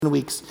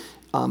weeks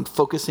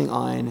focusing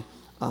on,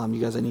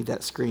 you guys, I need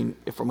that screen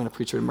if I'm going to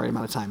preach it in the right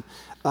amount of time,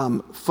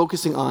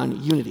 focusing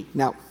on unity.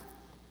 Now,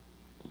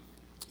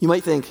 you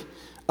might think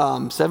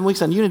 7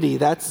 weeks on unity,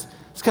 that's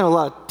kind of a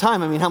lot of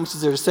time. I mean, how much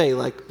is there to say?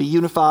 Like, be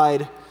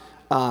unified,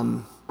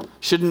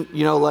 shouldn't,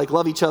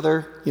 love each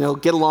other,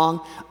 get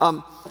along.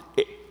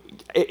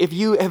 If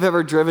you have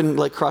ever driven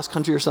like cross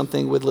country or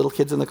something with little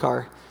kids in the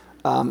car,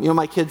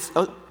 my kids,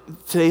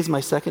 today's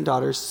my second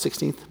daughter's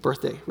 16th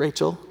birthday.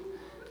 Rachel,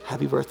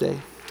 happy birthday.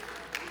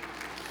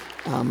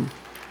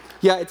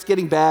 It's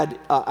getting bad.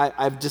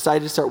 I've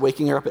decided to start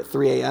waking her up at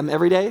 3 a.m.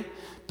 every day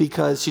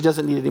because she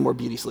doesn't need any more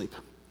beauty sleep.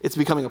 It's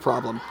becoming a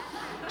problem.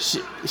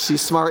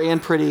 She's smart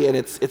and pretty, and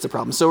it's a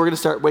problem. So we're going to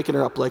start waking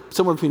her up like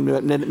somewhere between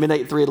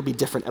midnight and 3. It'll be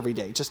different every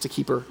day, just to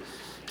keep her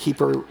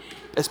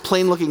as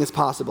plain looking as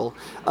possible.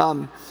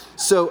 But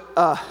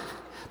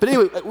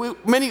anyway,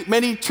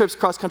 many trips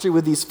cross country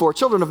with these 4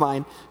 children of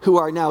mine who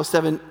are now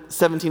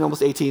 17,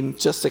 almost 18,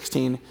 just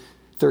 16,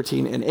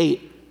 13, and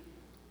 8.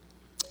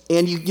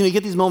 And you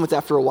get these moments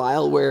after a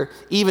while where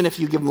even if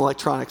you give them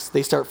electronics,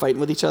 they start fighting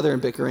with each other and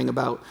bickering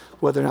about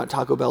whether or not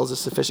Taco Bell is a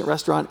sufficient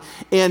restaurant.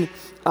 And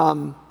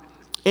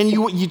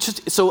you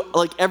just, so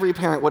like every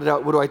parent, what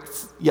do I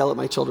yell at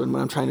my children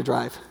when I'm trying to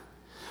drive?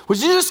 Would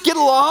you just get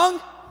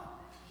along?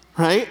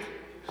 Right?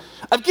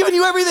 I've given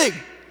you everything.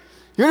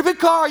 You're in a big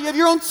car. You have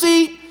your own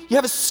seat. You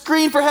have a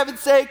screen, for heaven's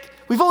sake.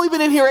 We've only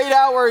been in here 8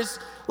 hours.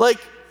 Like,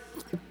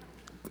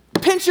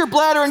 pinch your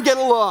bladder and get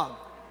along.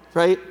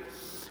 Right?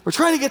 We're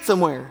trying to get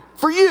somewhere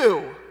for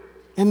you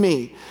and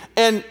me.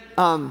 And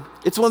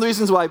it's one of the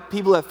reasons why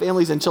people who have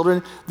families and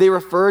children, they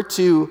refer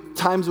to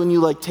times when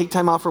you take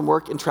time off from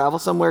work and travel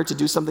somewhere to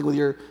do something with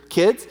your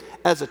kids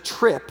as a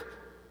trip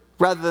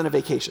rather than a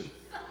vacation.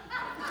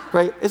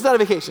 Right? It's not a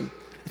vacation.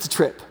 It's a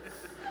trip.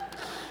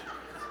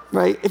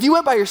 Right? If you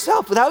went by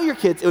yourself without your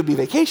kids, it would be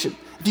vacation.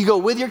 If you go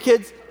with your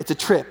kids, it's a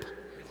trip.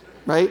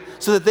 Right?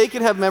 So that they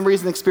can have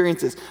memories and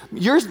experiences.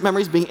 Your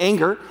memories being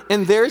anger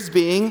and theirs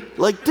being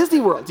like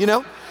Disney World,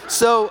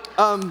 So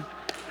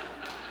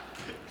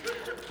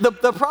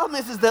the problem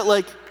is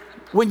that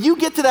when you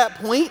get to that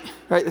point,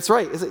 right? That's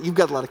right. You've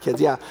got a lot of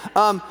kids, yeah.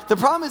 The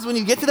problem is when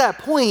you get to that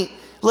point,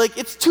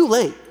 it's too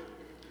late.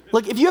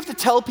 If you have to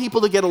tell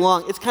people to get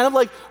along, it's kind of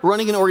like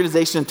running an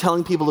organization and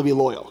telling people to be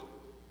loyal.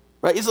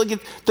 Right? It's like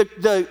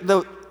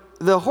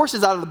the horse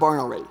is out of the barn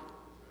already.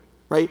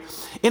 Right?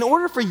 In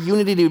order for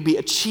unity to be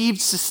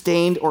achieved,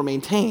 sustained, or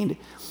maintained,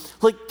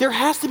 there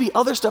has to be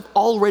other stuff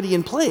already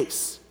in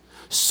place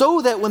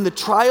so that when the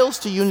trials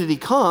to unity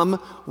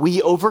come,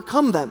 we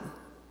overcome them.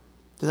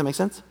 Does that make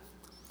sense?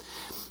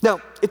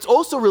 Now, it's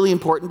also really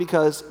important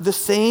because the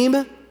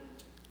same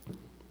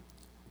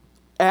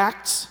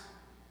acts,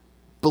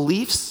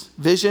 beliefs,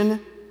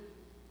 vision,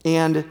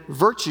 and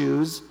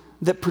virtues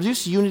that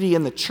produce unity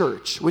in the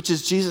church, which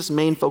is Jesus'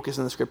 main focus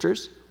in the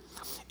scriptures,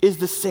 is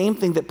the same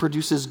thing that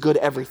produces good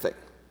everything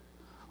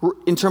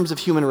in terms of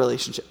human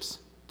relationships.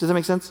 Does that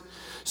make sense?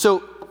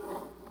 So,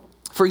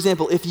 for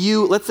example, if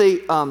let's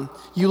say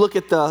you look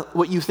at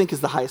what you think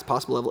is the highest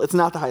possible level. It's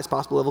not the highest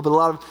possible level, but a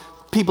lot of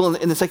people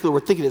in the secular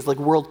world think it is, like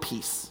world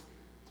peace,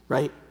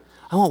 right?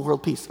 I want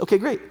world peace. Okay,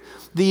 great.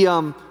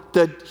 The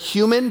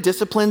human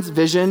disciplines,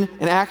 vision,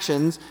 and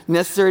actions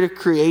necessary to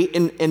create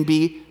and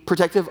be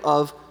protective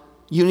of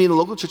unity in the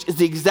local church is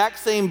the exact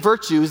same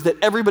virtues that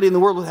everybody in the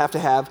world would have to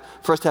have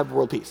for us to have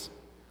world peace.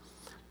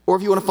 Or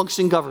if you want a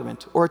functioning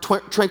government, or a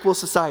tranquil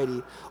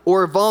society,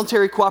 or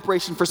voluntary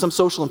cooperation for some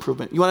social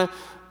improvement. You want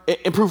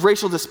to improve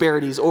racial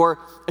disparities, or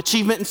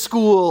achievement in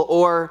school,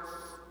 or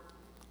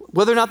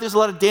whether or not there's a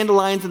lot of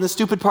dandelions in the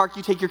stupid park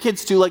you take your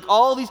kids to,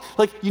 all these,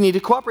 you need to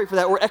cooperate for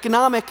that, or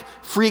economic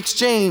free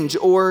exchange,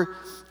 or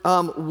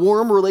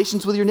warm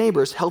relations with your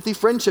neighbors, healthy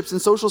friendships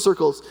and social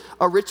circles,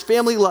 a rich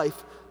family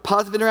life,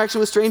 positive interaction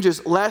with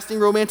strangers, lasting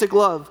romantic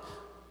love,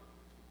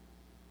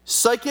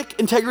 psychic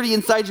integrity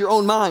inside your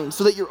own mind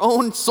so that your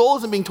own soul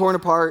isn't being torn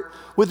apart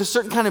with a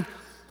certain kind of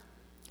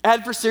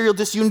adversarial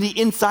disunity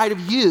inside of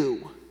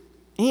you,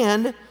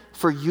 and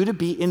for you to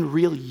be in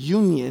real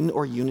union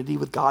or unity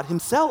with God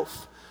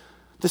himself.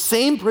 The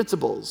same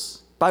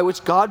principles by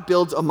which God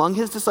builds among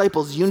his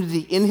disciples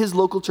unity in his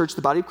local church,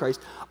 the body of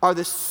Christ, are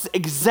the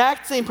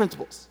exact same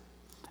principles,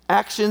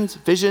 actions,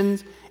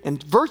 visions,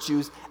 and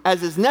virtues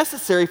as is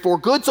necessary for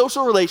good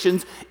social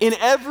relations in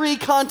every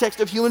context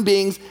of human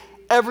beings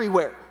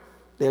everywhere.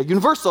 They are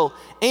universal,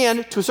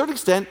 and to a certain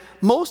extent,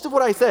 most of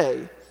what I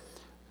say,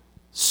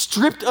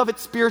 stripped of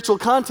its spiritual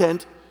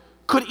content,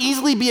 could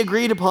easily be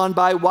agreed upon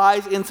by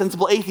wise and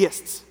sensible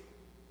atheists.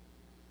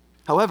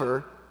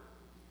 However,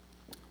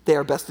 they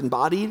are best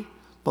embodied,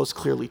 most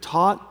clearly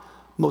taught,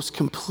 most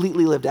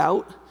completely lived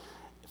out,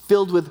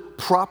 filled with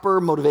proper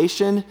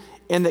motivation,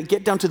 and that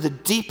get down to the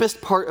deepest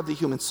part of the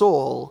human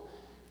soul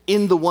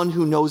in the one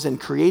who knows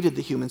and created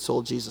the human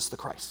soul, Jesus the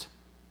Christ.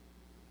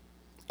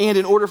 And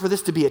in order for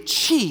this to be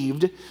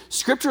achieved,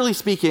 scripturally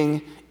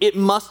speaking, it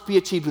must be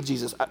achieved with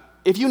Jesus.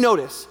 If you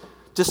notice,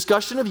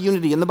 discussion of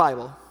unity in the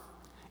Bible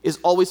is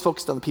always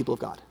focused on the people of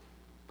God.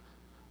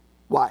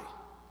 Why?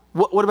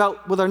 What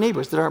about with our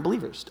neighbors that aren't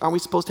believers? Aren't we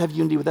supposed to have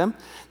unity with them?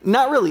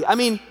 Not really. I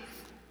mean,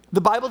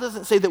 the Bible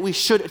doesn't say that we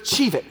should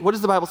achieve it. What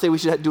does the Bible say we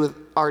should do with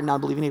our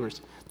non-believing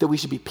neighbors? That we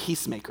should be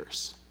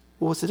peacemakers.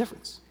 Well, what's the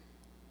difference?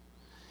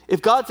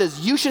 If God says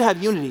you should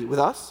have unity with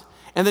us,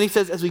 and then he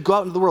says as we go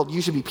out into the world,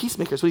 you should be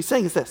peacemakers, what he's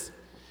saying is this.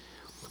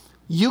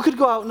 You could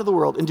go out into the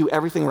world and do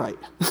everything right,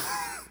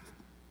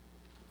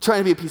 trying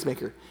to be a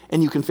peacemaker,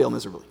 and you can fail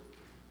miserably.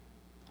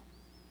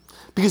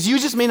 Because you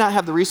just may not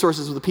have the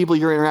resources with the people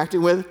you're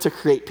interacting with to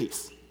create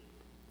peace,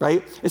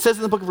 right? It says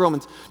in the book of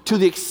Romans, to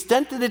the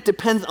extent that it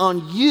depends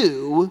on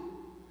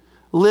you,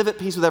 live at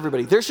peace with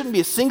everybody. There shouldn't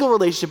be a single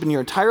relationship in your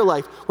entire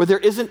life where there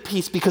isn't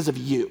peace because of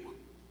you.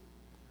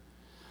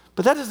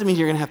 But that doesn't mean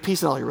you're going to have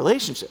peace in all your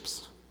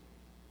relationships.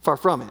 Far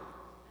from it.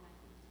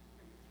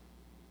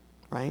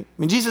 Right?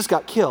 I mean, Jesus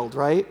got killed,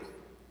 right?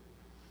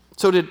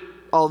 So did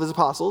all of his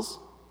apostles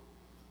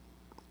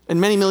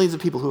and many millions of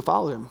people who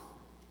followed him.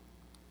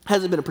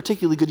 Hasn't been a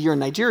particularly good year in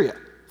Nigeria,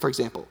 for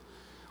example,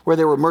 where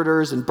there were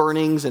murders and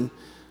burnings and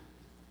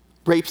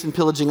rapes and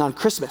pillaging on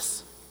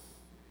Christmas.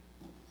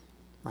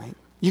 Right?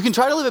 You can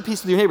try to live at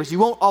peace with your neighbors. You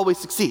won't always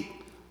succeed,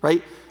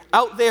 right?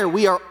 Out there,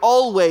 we are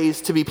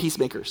always to be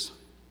peacemakers.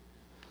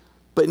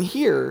 But in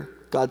here,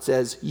 God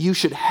says, you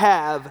should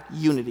have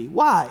unity.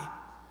 Why?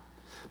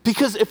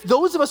 Because if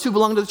those of us who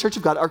belong to the church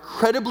of God are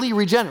credibly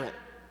regenerate,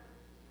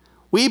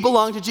 we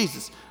belong to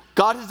Jesus.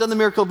 God has done the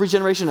miracle of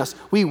regeneration in us.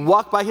 We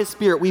walk by his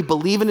Spirit. We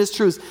believe in his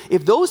truths.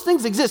 If those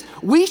things exist,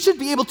 we should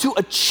be able to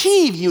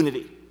achieve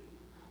unity.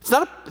 It's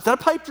not a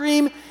pipe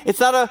dream. It's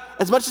not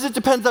as much as it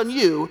depends on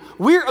you.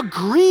 We're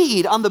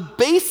agreed on the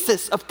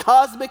basis of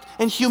cosmic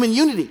and human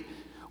unity.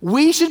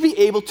 We should be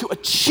able to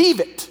achieve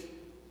it.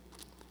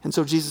 And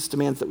so Jesus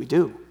demands that we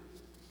do.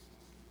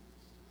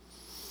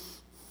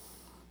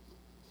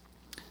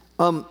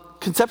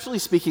 Conceptually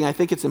speaking, I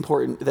think it's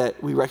important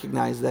that we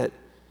recognize that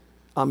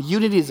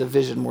unity is a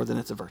vision more than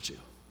it's a virtue.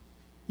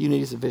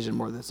 Unity is a vision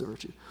more than it's a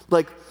virtue.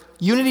 Like,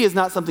 unity is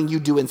not something you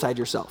do inside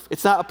yourself.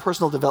 It's not a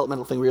personal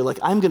developmental thing where you're like,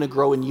 I'm going to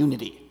grow in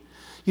unity.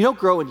 You don't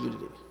grow in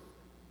unity.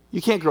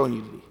 You can't grow in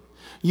unity.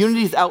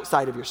 Unity is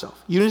outside of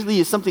yourself. Unity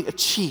is something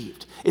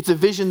achieved. It's a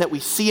vision that we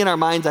see in our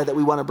mind's eye that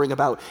we want to bring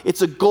about.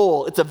 It's a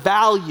goal. It's a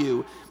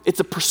value. It's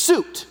a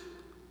pursuit.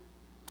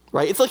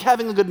 Right? It's like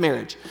having a good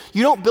marriage.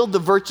 You don't build the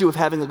virtue of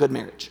having a good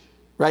marriage,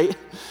 right?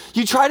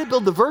 You try to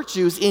build the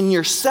virtues in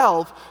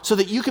yourself so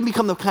that you can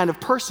become the kind of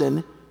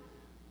person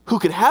who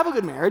can have a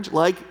good marriage,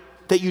 like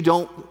that you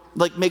don't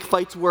like make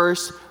fights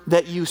worse,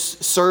 that you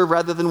serve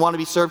rather than want to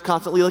be served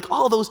constantly, like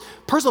all those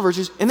personal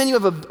virtues. And then you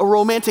have a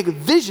romantic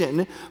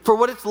vision for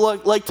what it's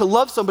like to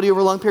love somebody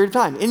over a long period of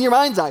time. In your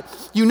mind's eye,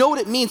 you know what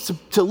it means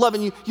to love,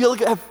 and you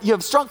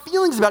have strong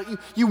feelings about it.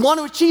 You want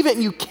to achieve it,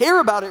 and you care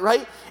about it,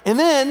 right? And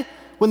then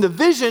when the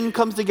vision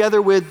comes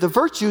together with the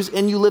virtues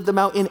and you live them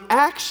out in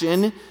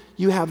action,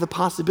 you have the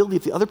possibility,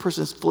 if the other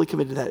person is fully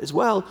committed to that as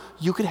well,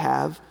 you could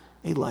have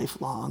a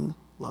lifelong,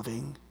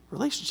 loving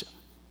relationship.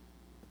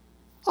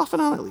 Off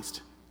and on, at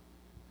least.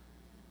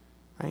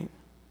 Right?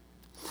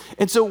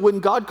 And so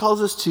when God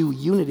calls us to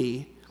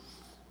unity,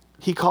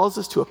 he calls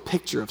us to a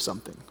picture of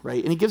something,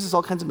 right? And he gives us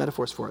all kinds of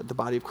metaphors for it. The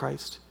body of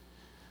Christ,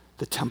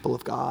 the temple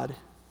of God.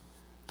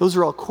 Those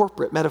are all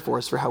corporate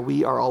metaphors for how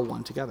we are all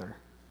one together.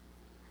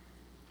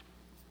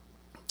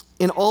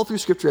 And all through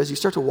Scripture, as you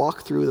start to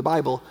walk through the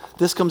Bible,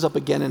 this comes up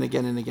again and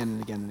again and again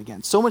and again and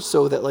again. So much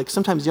so that like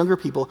sometimes younger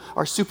people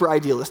are super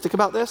idealistic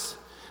about this.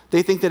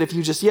 They think that if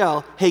you just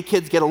yell, hey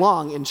kids, get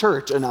along in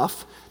church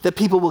enough, that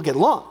people will get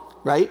along,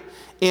 right?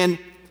 And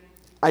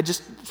I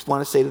just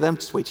want to say to them,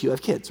 just wait till you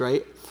have kids,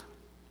 right?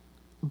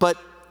 But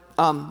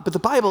the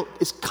Bible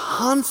is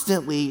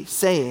constantly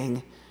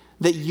saying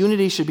that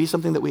unity should be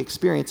something that we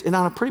experience, and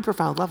on a pretty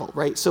profound level,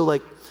 right? So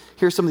like,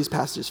 here's some of these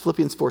passages.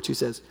 Philippians 4:2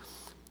 says,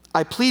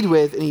 I plead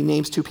with, and he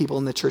names two people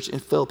in the church in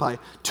Philippi,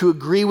 to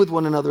agree with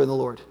one another in the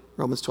Lord.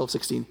 Romans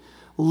 12:16.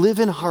 Live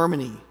in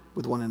harmony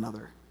with one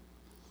another.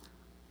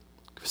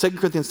 2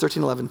 Corinthians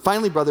 13:11.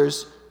 Finally,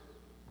 brothers,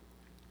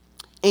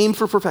 aim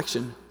for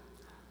perfection.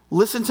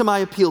 Listen to my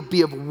appeal.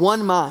 Be of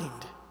one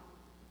mind,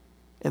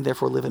 and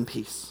therefore live in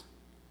peace.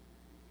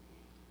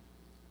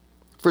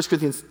 1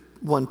 Corinthians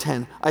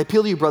 1:10. I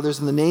appeal to you, brothers,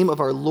 in the name of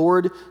our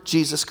Lord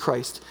Jesus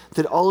Christ,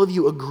 that all of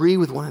you agree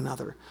with one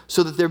another,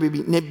 so that there may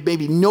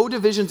be no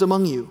divisions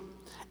among you,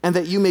 and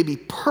that you may be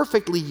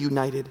perfectly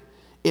united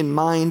in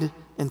mind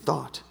and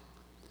thought.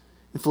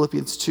 In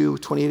Philippians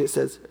 2:28, it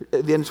says,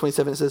 at the end of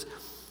 27, it says,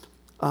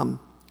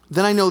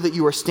 then I know that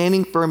you are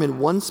standing firm in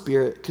one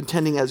spirit,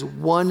 contending as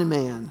one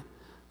man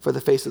for the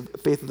faith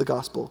of the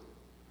gospel,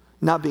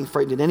 not being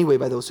frightened in any way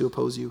by those who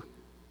oppose you.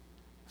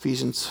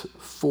 Ephesians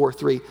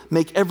 4:3.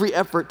 Make every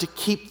effort to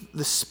keep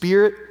the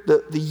spirit,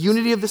 the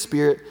unity of the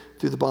Spirit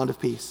through the bond of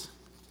peace.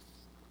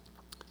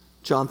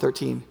 John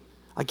 13.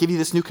 I give you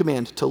this new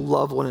command, to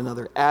love one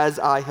another. As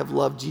I have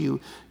loved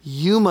you,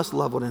 you must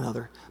love one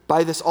another.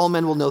 By this all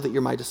men will know that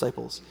you're my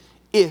disciples,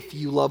 if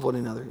you love one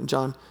another. In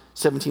John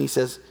 17, he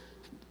says,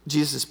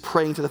 Jesus is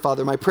praying to the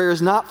Father, my prayer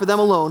is not for them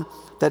alone,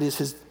 that is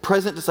his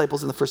present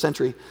disciples in the first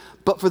century,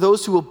 but for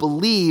those who will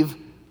believe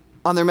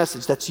on their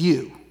message. That's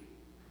you.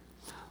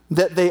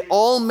 That they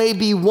all may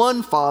be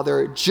one,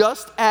 Father,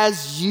 just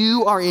as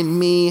you are in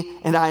me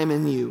and I am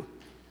in you.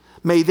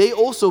 May they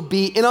also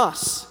be in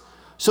us,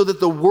 so that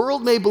the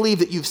world may believe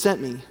that you've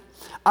sent me.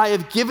 I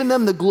have given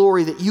them the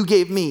glory that you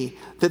gave me,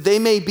 that they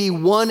may be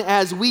one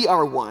as we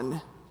are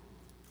one.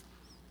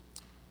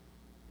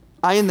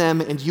 I and them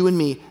and you and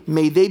me,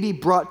 may they be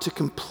brought to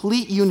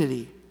complete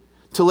unity,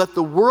 to let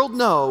the world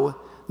know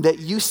that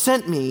you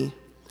sent me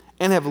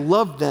and have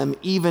loved them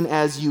even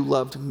as you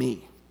loved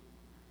me.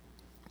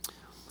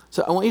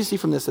 So I want you to see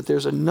from this that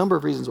there's a number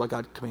of reasons why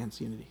God commands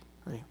unity.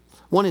 Right?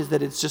 One is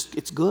that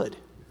it's good.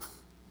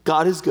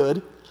 God is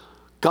good.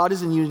 God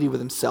is in unity with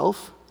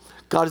himself.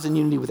 God is in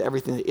unity with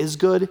everything that is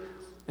good.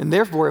 And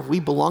therefore, if we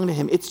belong to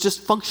him, it's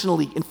just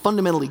functionally and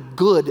fundamentally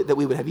good that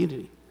we would have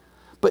unity.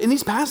 But in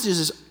these passages,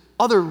 there's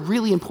other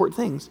really important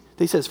things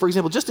that he says. For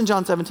example, just in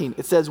John 17,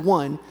 it says,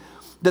 one,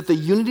 that the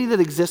unity that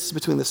exists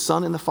between the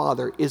Son and the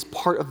Father is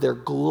part of their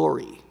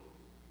glory.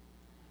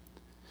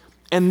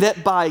 And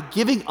that by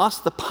giving us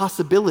the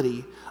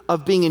possibility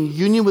of being in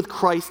union with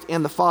Christ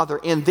and the Father,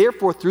 and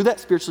therefore through that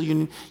spiritual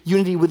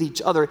unity with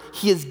each other,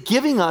 he is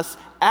giving us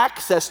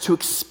access to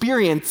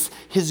experience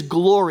his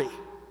glory.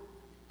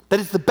 That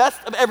is the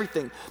best of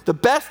everything, the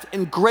best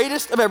and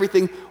greatest of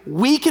everything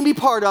we can be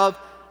part of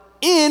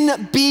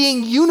in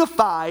being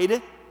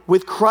unified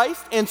with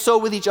Christ and so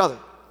with each other,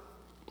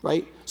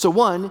 right? So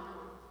one,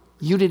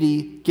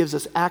 unity gives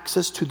us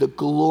access to the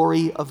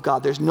glory of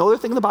God. There's no other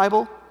thing in the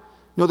Bible,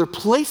 no other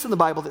place in the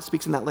Bible that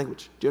speaks in that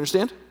language. Do you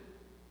understand?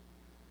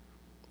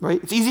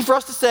 Right? It's easy for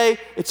us to say,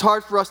 it's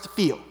hard for us to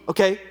feel,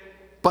 okay?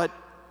 But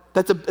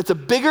it's a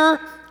bigger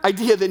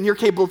idea than you're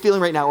capable of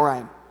feeling right now, or I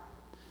am.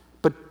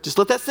 But just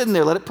let that sit in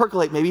there, let it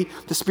percolate. Maybe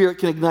the Spirit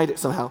can ignite it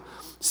somehow.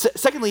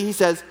 Secondly, he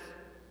says,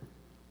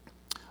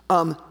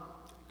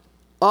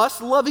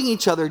 us loving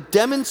each other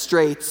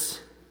demonstrates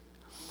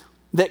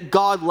that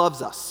God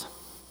loves us.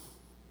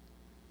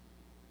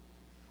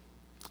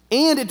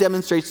 And it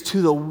demonstrates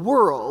to the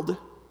world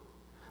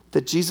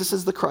that Jesus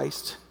is the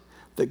Christ,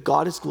 that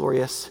God is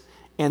glorious,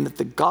 and that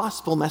the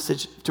gospel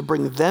message to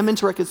bring them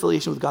into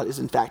reconciliation with God is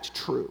in fact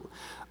true.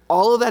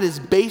 All of that is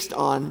based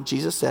on,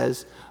 Jesus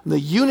says, the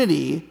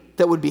unity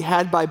that would be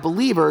had by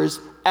believers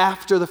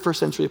after the first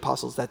century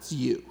apostles. That's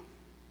you. Do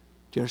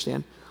you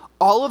understand?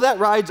 All of that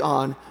rides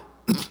on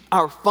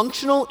our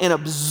functional and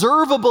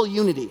observable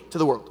unity to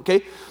the world,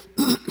 okay?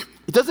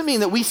 It doesn't mean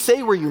that we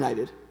say we're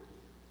united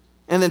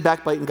and then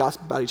backbite and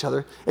gossip about each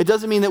other. It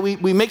doesn't mean that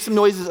we make some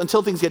noises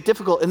until things get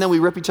difficult and then we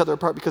rip each other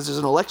apart because there's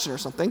an election or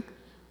something,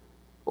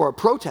 or a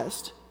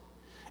protest.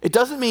 It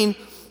doesn't mean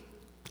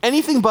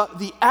anything but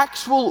the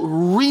actual,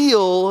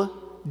 real,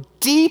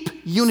 deep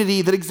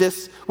unity that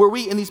exists where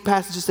we, in these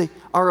passages, say,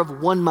 are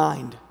of one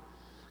mind,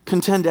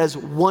 contend as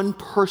one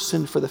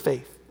person for the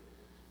faith,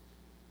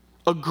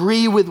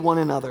 agree with one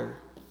another,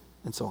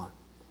 and so on.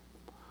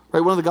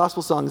 Right? One of the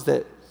gospel songs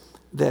that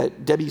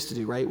Debbie used to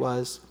do, right,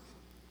 was,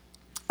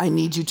 I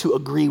need you to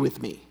agree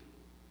with me,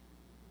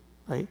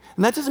 right?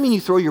 And that doesn't mean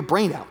you throw your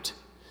brain out.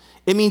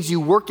 It means you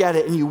work at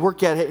it and you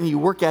work at it and you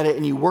work at it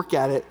and you work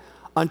at it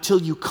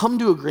until you come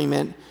to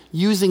agreement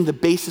using the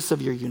basis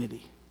of your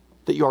unity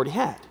that you already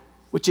had,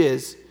 which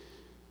is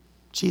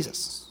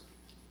Jesus,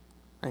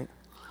 right?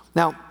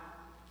 Now,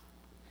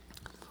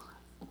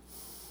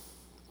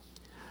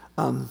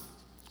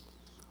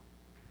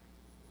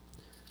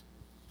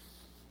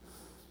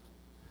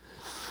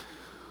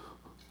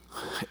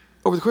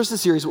 over the course of the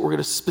series, what we're going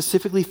to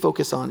specifically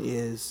focus on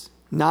is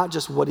not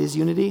just what is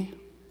unity,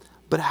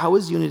 but how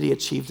is unity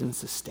achieved and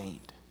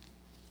sustained,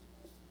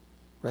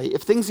 right?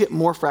 If things get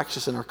more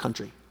fractious in our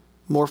country,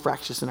 more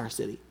fractious in our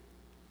city,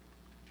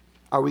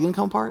 are we going to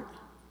come apart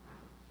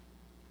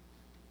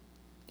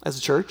as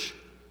a church,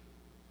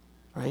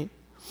 right?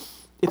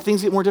 If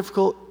things get more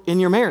difficult in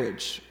your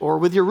marriage or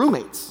with your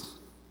roommates,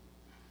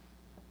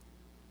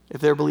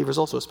 if they're believers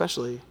also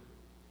especially,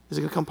 is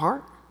it going to come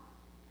apart,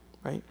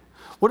 right?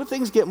 What if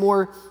things get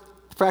more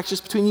fractious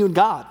between you and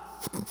God?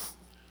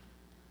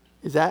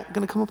 Is that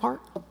going to come apart?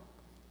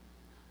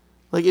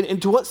 Like,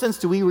 to what sense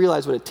do we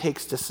realize what it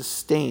takes to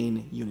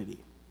sustain unity?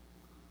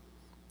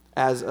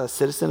 As a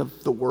citizen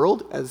of the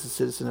world, as a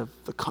citizen of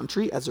the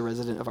country, as a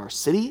resident of our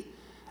city,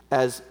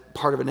 as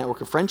part of a network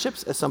of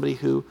friendships, as somebody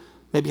who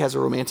maybe has a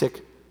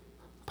romantic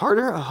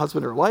partner, a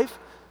husband or a wife,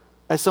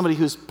 as somebody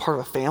who's part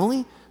of a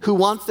family, who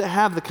wants to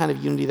have the kind of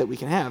unity that we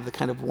can have, the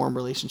kind of warm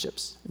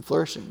relationships and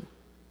flourishing.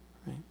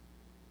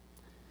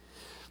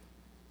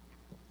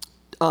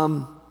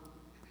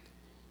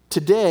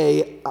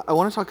 Today, I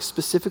want to talk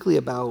specifically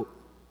about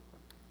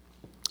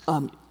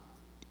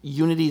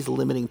unity's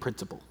limiting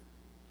principle.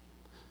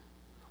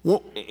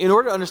 Well, in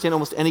order to understand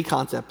almost any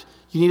concept,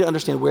 you need to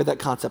understand where that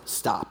concept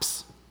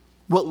stops.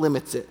 What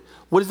limits it?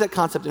 What is that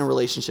concept in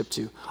relationship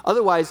to?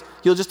 Otherwise,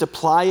 you'll just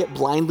apply it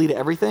blindly to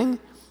everything,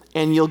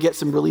 and you'll get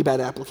some really bad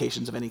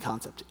applications of any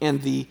concept.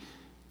 And the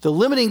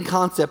limiting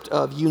concept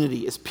of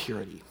unity is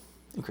purity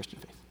in Christian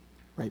faith.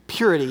 Right?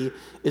 Purity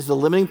is the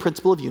limiting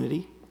principle of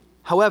unity.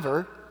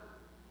 However,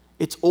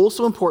 it's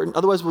also important,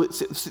 otherwise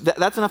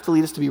that's enough to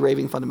lead us to be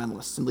raving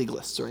fundamentalists and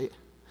legalists, right?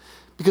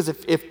 Because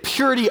if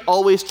purity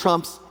always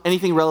trumps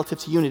anything relative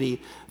to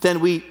unity, then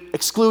we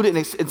exclude it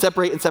and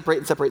separate and separate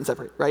and separate and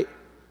separate, right?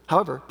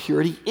 However,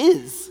 purity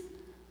is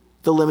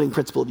the limiting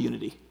principle of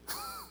unity.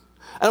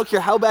 I don't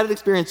care how bad an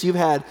experience you've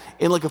had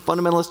in like a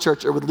fundamentalist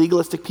church or with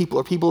legalistic people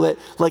or people that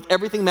like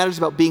everything matters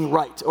about being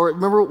right. Or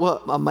remember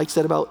what Mike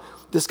said about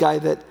this guy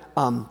that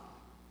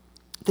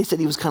they said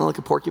he was kind of like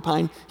a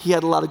porcupine. He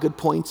had a lot of good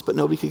points, but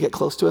nobody could get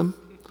close to him,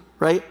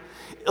 right?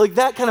 Like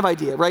that kind of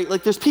idea, right?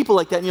 Like there's people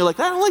like that and you're like,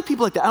 I don't like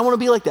people like that. I don't want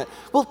to be like that.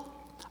 Well,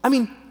 I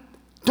mean,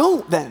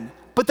 don't then.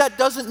 But that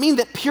doesn't mean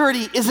that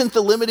purity isn't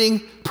the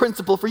limiting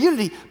principle for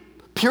unity.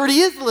 Purity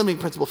is the limiting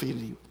principle for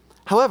unity.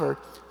 However,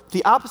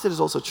 the opposite is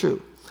also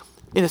true.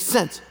 In a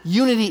sense,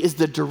 unity is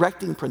the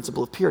directing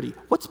principle of purity.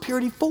 What's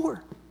purity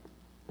for?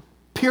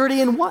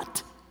 Purity in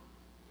what?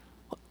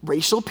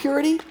 Racial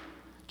purity?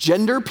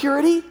 Gender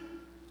purity?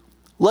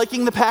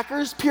 Liking the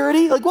Packers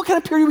purity? Like what kind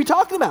of purity are we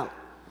talking about?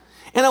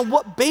 And on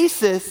what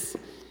basis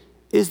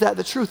is that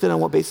the truth? And on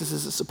what basis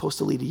is it supposed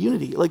to lead to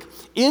unity? Like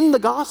in the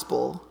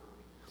gospel,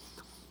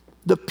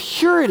 the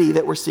purity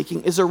that we're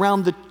seeking is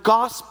around the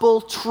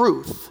gospel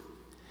truth.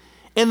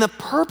 And the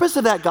purpose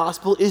of that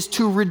gospel is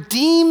to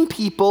redeem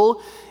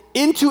people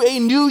into a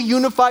new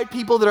unified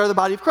people that are the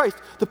body of Christ.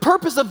 The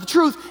purpose of the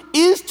truth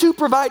is to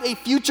provide a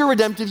future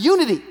redemptive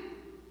unity.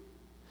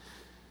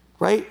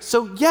 Right?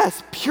 So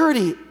yes,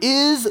 purity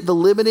is the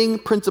limiting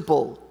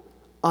principle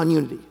on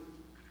unity.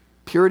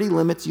 Purity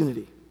limits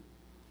unity.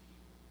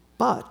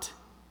 But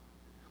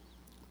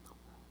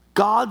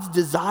God's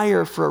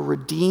desire for a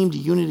redeemed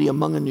unity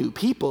among a new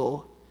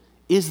people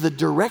is the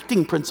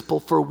directing principle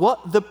for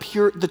what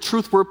the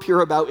truth we're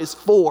pure about is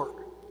for.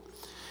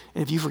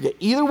 And if you forget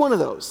either one of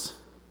those,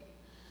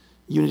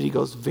 unity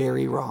goes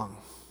very wrong.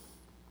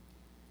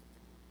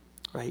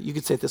 Right? You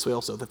could say it this way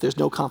also, that there's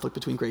no conflict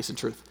between grace and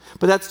truth.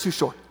 But that's too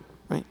short,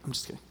 right? I'm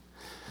just kidding.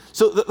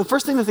 So the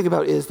first thing to think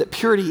about is that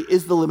purity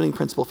is the limiting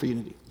principle for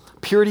unity.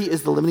 Purity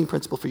is the limiting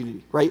principle for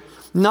unity, right?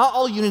 Not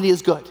all unity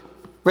is good,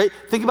 right?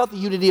 Think about the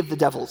unity of the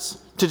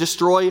devils to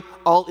destroy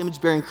all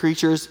image-bearing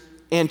creatures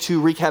and to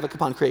wreak havoc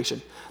upon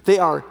creation. They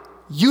are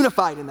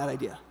unified in that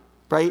idea,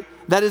 right?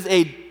 That is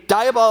a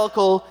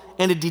diabolical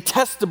and a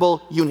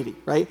detestable unity,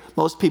 right?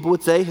 Most people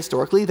would say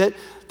historically that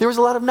there was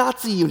a lot of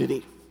Nazi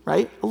unity,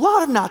 right? A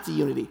lot of Nazi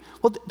unity.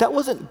 Well, that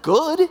wasn't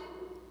good.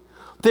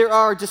 There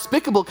are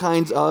despicable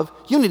kinds of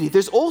unity.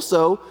 There's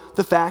also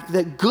the fact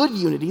that good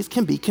unities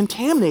can be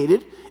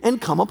contaminated and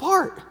come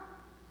apart,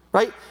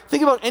 right?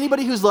 Think about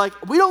anybody who's like,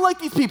 we don't like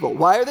these people.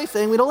 Why are they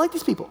saying we don't like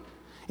these people?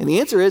 And the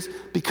answer is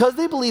because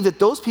they believe that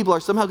those people are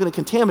somehow going to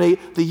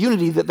contaminate the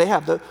unity that they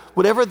have.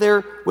 Whatever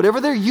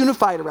they're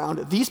unified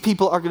around, these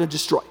people are going to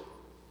destroy,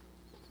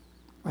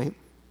 right?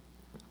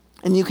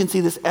 And you can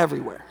see this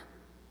everywhere,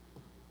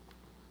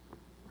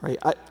 right?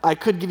 I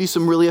could give you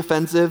some really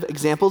offensive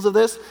examples of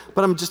this,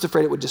 but I'm just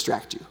afraid it would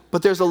distract you.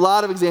 But there's a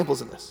lot of examples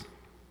of this.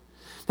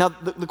 Now,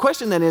 the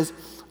question then is,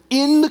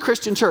 in the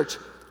Christian church,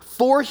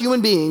 for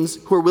human beings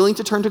who are willing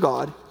to turn to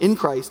God in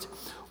Christ,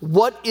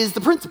 what is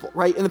the principle,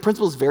 right? And the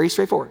principle is very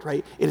straightforward,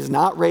 right? It is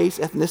not race,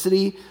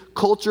 ethnicity,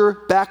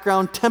 culture,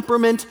 background,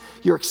 temperament,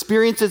 your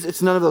experiences.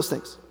 It's none of those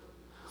things.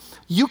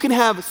 You can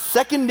have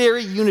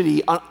secondary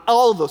unity on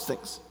all of those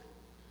things,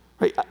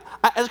 right?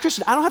 As a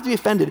Christian, I don't have to be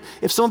offended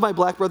if some of my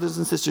black brothers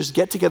and sisters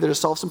get together to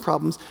solve some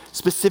problems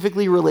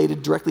specifically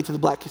related directly to the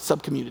black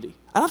sub-community.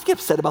 I don't have to get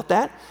upset about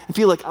that and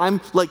feel like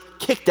I'm like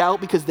kicked out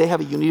because they have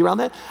a unity around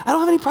that. I don't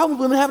have any problem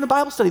with women having a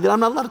Bible study that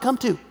I'm not allowed to come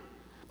to.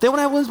 They want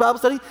to have a women's Bible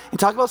study and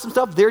talk about some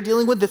stuff they're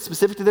dealing with that's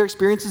specific to their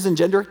experiences and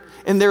gender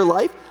in their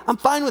life. I'm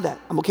fine with that.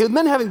 I'm okay with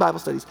men having Bible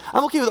studies.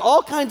 I'm okay with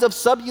all kinds of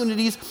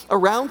sub-unities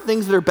around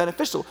things that are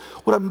beneficial.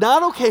 What I'm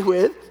not okay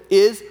with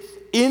is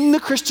in the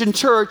Christian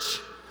church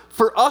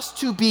for us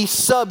to be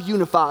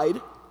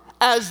sub-unified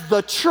as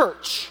the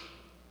church,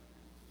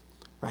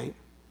 right?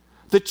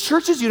 The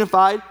church is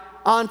unified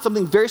on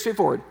something very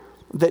straightforward,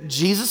 that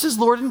Jesus is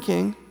Lord and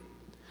King,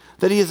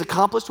 that he has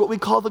accomplished what we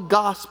call the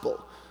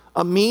gospel,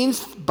 a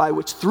means by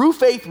which through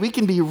faith we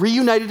can be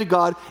reunited to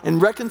God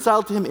and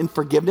reconciled to him in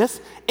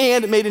forgiveness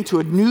and made into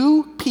a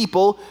new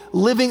people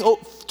living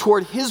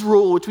toward his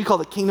rule, which we call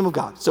the kingdom of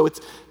God. So it's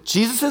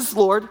Jesus is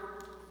Lord,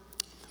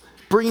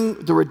 bringing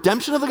the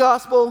redemption of the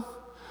gospel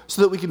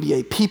so that we can be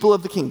a people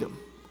of the kingdom.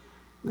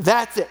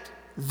 That's it.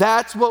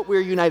 That's what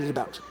we're united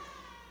about.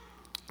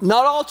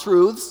 Not all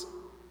truths,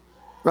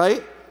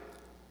 right?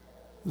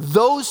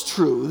 Those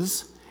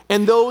truths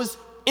and those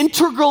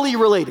integrally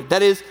related.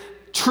 That is,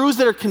 truths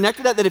that are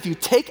connected that if you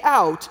take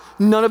out,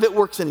 none of it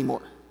works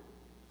anymore.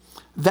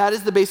 That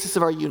is the basis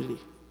of our unity,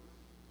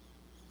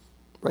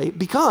 right?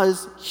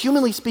 Because,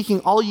 humanly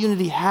speaking, all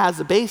unity has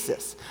a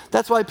basis.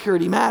 That's why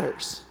purity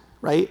matters,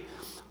 right?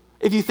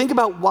 If you think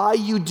about why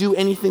you do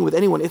anything with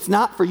anyone, it's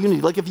not for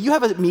unity. Like if you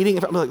have a meeting,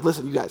 if I'm like,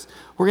 listen, you guys,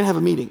 we're going to have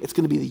a meeting. It's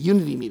going to be the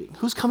unity meeting.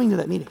 Who's coming to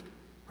that meeting,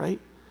 right?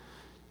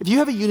 If you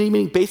have a unity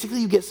meeting,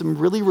 basically you get some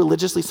really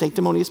religiously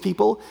sanctimonious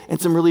people and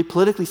some really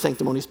politically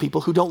sanctimonious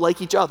people who don't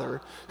like each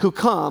other, who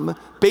come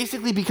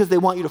basically because they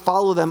want you to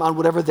follow them on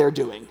whatever they're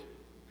doing.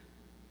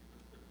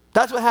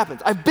 That's what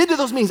happens. I've been to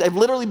those meetings. I've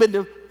literally been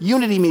to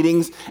unity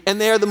meetings,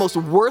 and they are the most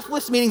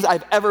worthless meetings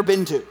I've ever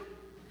been to.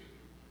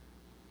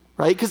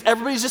 Right? Because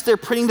everybody's just there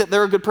pretending that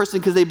they're a good person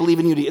because they believe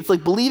in unity. It's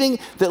like believing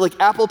that like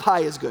apple pie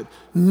is good.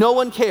 No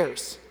one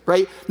cares,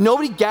 right?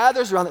 Nobody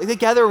gathers around. They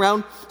gather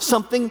around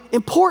something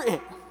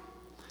important.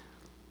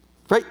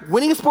 Right?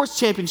 Winning a sports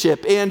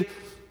championship and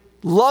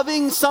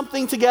loving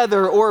something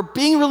together or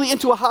being really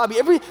into a hobby.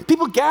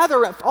 People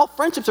gather, all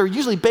friendships are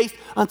usually based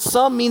on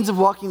some means of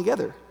walking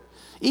together.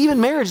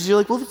 Even marriages, you're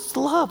like, well, it's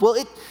love. Well,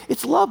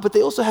 it's love, but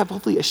they also have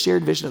hopefully a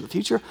shared vision of the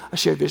future, a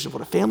shared vision of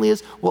what a family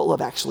is, what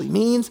love actually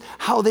means,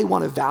 how they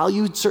want to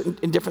value certain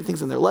and different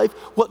things in their life,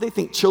 what they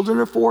think children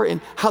are for,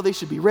 and how they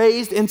should be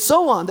raised, and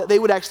so on, that they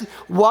would actually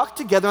walk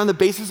together on the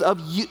basis of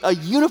a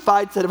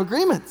unified set of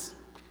agreements.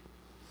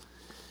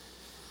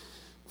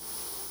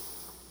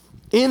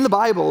 In the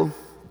Bible,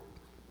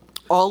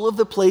 all of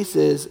the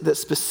places that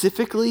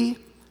specifically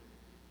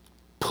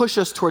push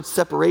us towards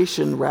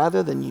separation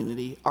rather than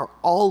unity are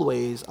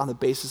always on the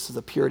basis of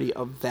the purity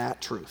of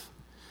that truth.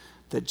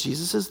 That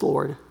Jesus is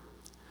Lord,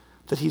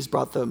 that he's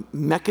brought the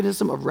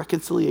mechanism of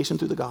reconciliation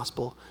through the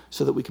gospel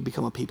so that we can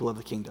become a people of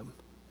the kingdom,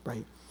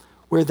 right?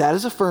 Where that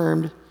is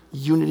affirmed,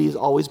 unity is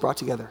always brought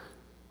together.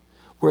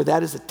 Where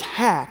that is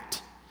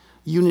attacked,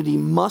 unity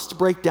must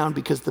break down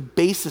because the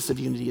basis of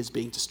unity is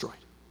being destroyed.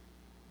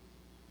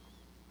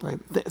 Right?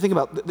 Think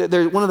about,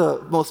 one of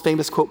the most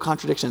famous, quote,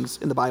 contradictions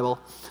in the Bible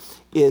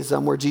is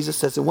where Jesus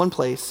says in one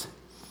place,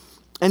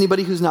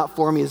 anybody who's not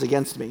for me is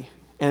against me.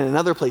 And in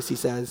another place he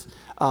says,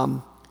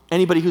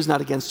 anybody who's not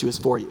against you is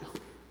for you.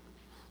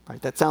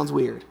 Right? That sounds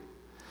weird.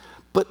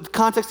 But the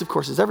context, of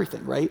course, is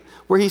everything, right?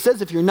 Where he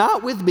says, if you're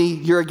not with me,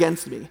 you're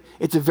against me.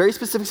 It's a very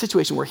specific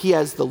situation where he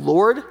has the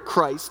Lord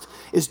Christ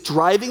is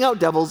driving out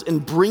devils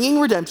and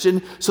bringing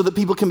redemption so that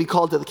people can be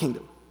called to the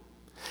kingdom.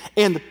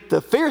 And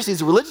the Pharisees,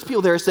 the religious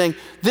people there are saying,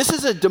 this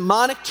is a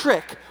demonic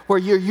trick where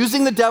you're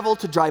using the devil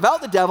to drive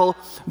out the devil.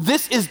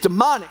 This is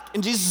demonic.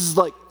 And Jesus is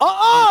like,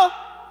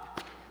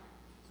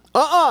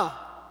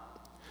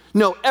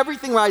 No,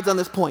 everything rides on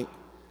this point.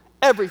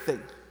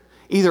 Everything.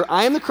 Either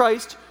I am the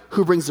Christ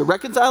who brings the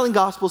reconciling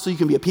gospel so you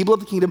can be a people of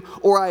the kingdom,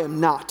 or I am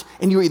not.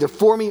 And you're either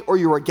for me or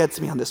you're against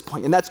me on this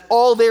point. And that's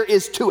all there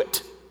is to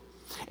it.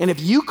 And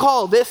if you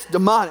call this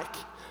demonic,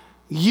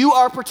 you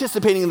are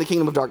participating in the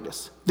kingdom of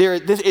darkness.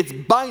 It's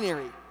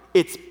binary.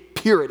 It's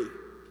purity.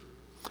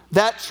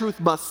 That truth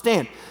must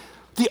stand.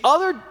 The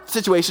other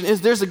situation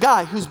is there's a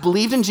guy who's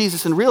believed in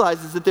Jesus and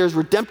realizes that there's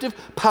redemptive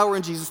power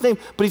in Jesus' name,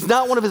 but he's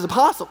not one of his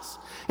apostles.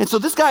 And so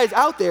this guy is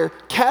out there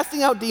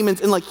casting out demons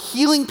and like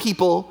healing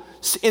people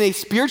in a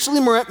spiritually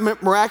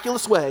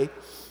miraculous way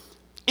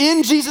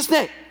in Jesus'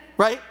 name,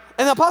 right?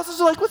 And the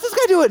apostles are like, what's this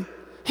guy doing?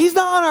 He's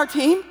not on our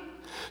team.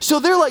 So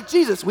they're like,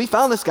 Jesus, we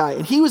found this guy,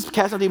 and he was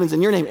casting out demons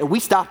in your name, and we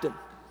stopped him.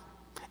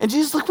 And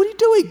Jesus is like, what are you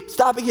doing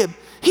stopping him?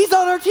 He's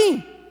on our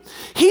team.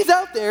 He's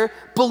out there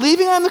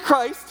believing I'm the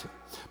Christ,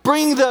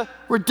 bringing the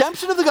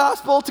redemption of the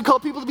gospel to call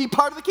people to be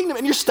part of the kingdom,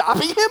 and you're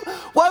stopping him?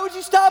 Why would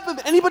you stop him?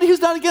 Anybody who's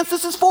not against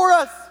us is for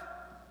us.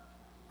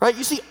 Right?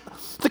 You see,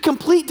 the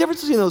complete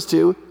difference between those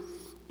two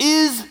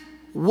is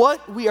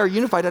what we are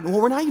unified on and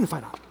what we're not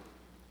unified on.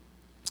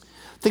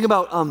 Think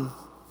about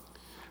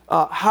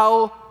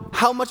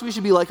how much we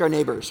should be like our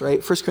neighbors,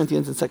 right? 1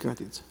 Corinthians and 2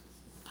 Corinthians.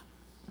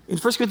 In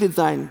 1 Corinthians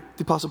 9,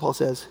 the Apostle Paul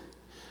says,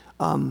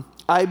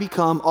 I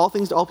become all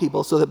things to all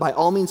people so that by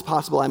all means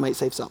possible I might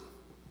save some,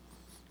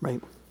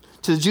 right?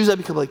 To the Jews I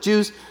become like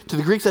Jews. To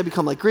the Greeks I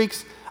become like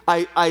Greeks.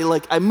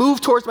 I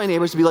move towards my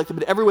neighbors to be like them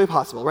in every way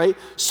possible, right?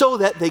 So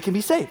that they can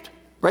be saved,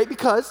 right?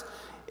 Because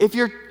if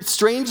you're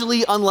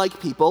strangely unlike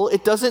people,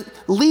 it doesn't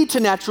lead to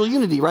natural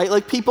unity, right?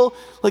 Like people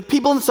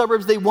in the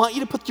suburbs, they want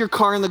you to put your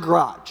car in the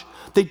garage.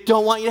 They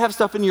don't want you to have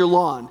stuff in your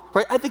lawn,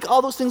 right? I think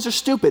all those things are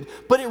stupid,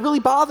 but it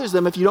really bothers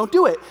them if you don't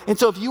do it. And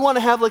so if you want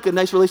to have like a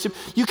nice relationship,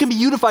 you can be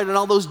unified on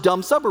all those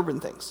dumb suburban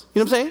things.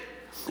 You know what I'm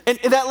saying?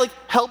 And that like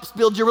helps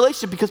build your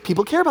relationship because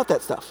people care about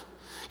that stuff.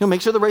 You know,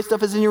 make sure the right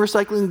stuff is in your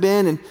recycling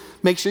bin and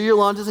make sure your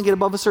lawn doesn't get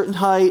above a certain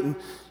height and,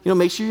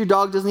 make sure your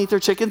dog doesn't eat their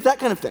chickens, that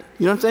kind of thing.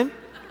 You know what I'm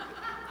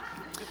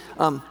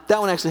saying? That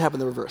one actually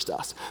happened the reverse to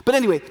us. But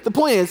anyway, the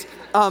point is,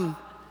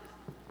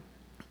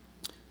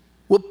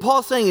 what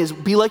Paul's saying is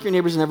be like your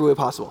neighbors in every way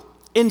possible.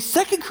 In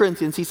 2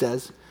 Corinthians, he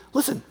says,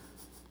 listen,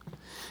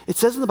 it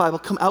says in the Bible,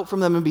 come out from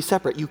them and be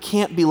separate. You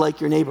can't be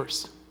like your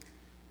neighbors.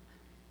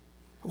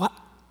 What?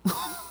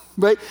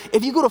 Right?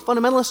 If you go to a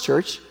fundamentalist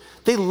church,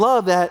 they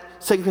love that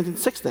 2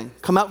 Corinthians 6 thing.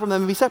 Come out from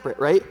them and be separate,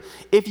 right?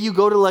 If you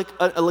go to like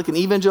an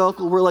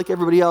evangelical, we're like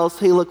everybody else.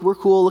 Hey, look, we're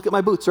cool. Look at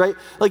my boots, right?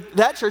 Like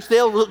that church,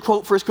 they'll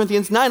quote 1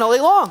 Corinthians 9 all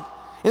day long.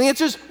 And the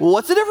answer is, well,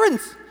 what's the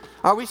difference?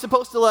 Are we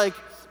supposed to like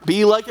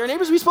be like our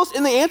neighbors? Are we supposed to?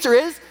 And the answer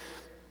is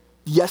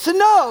yes and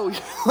no.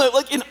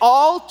 Like in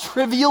all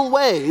trivial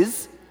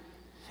ways,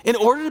 In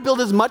order to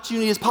build as much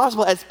unity as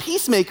possible as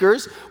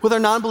peacemakers with our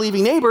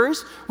non-believing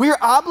neighbors, we are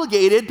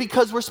obligated,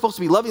 because we're supposed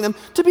to be loving them,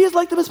 to be as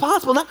like them as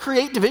possible, not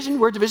create division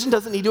where division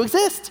doesn't need to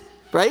exist,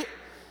 right?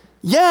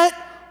 Yet,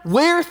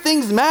 where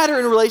things matter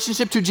in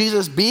relationship to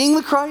Jesus being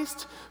the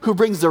Christ, who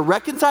brings the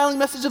reconciling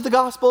message of the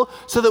gospel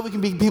so that we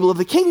can be people of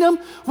the kingdom,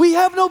 we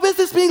have no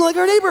business being like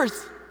our neighbors.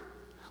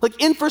 Like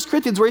in 1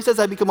 Corinthians, where he says,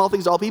 I become all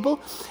things to all people,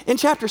 in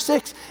chapter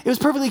 6, it was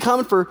perfectly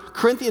common for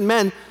Corinthian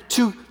men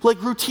to like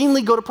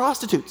routinely go to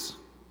prostitutes,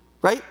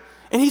 right?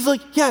 And he's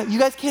like, yeah, you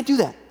guys can't do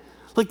that.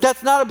 Like,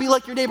 that's not a be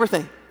like your neighbor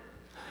thing,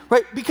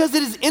 right? Because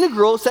it is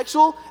integral.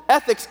 Sexual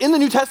ethics in the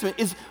New Testament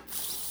is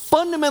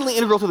fundamentally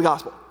integral to the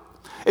gospel.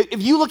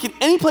 If you look at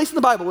any place in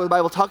the Bible where the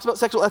Bible talks about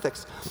sexual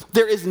ethics,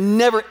 there is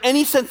never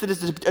any sense that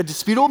it's a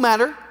disputable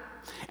matter,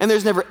 and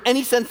there's never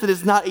any sense that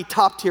it's not a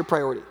top-tier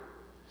priority.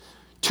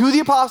 To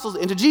the apostles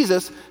and to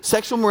Jesus,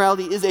 sexual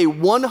morality is a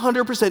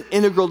 100%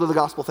 integral to the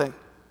gospel thing,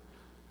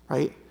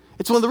 right?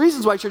 It's one of the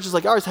reasons why churches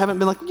like ours haven't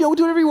been like, we'll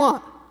do whatever you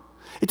want.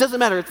 It doesn't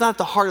matter. It's not at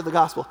the heart of the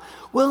gospel.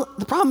 Well,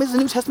 the problem is the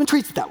New Testament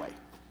treats it that way.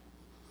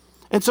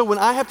 And so when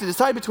I have to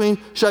decide between,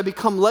 should I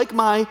become like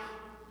my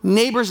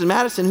neighbors in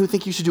Madison who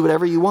think you should do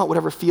whatever you want,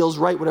 whatever feels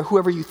right,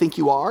 whoever you think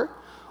you are,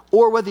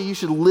 or whether you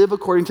should live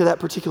according to that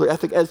particular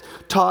ethic as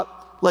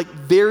taught like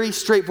very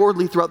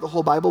straightforwardly throughout the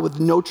whole Bible with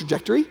no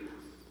trajectory,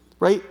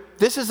 right?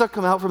 This is a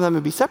come out from them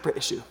and be separate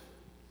issue.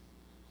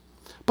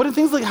 But in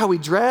things like how we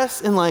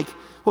dress and like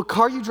what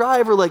car you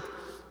drive or like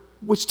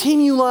which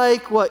team you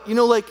like, what,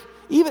 like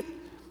even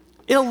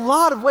in a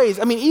lot of ways,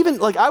 I mean, even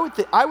like I would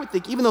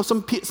think even though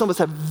some of us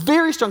have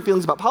very strong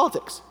feelings about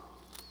politics,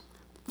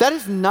 that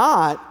is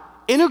not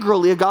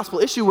integrally a gospel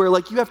issue where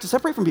like you have to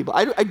separate from people.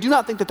 I do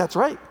not think that that's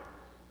right.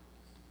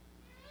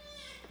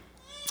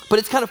 But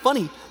it's kind of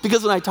funny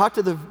because when I talk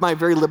to my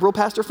very liberal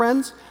pastor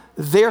friends,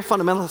 they're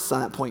fundamentalists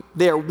on that point.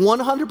 They are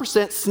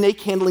 100%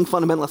 snake-handling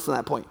fundamentalists on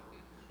that point.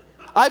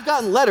 I've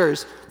gotten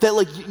letters that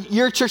like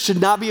your church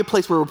should not be a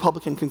place where a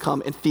Republican can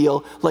come and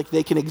feel like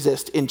they can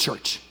exist in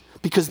church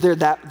because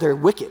they're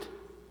wicked.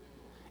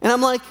 And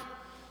I'm like,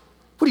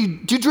 what do you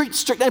drink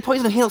strychnine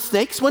poison and handle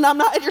snakes when I'm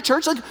not at your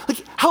church? Like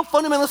how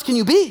fundamentalist can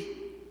you be,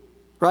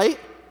 right?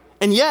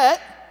 And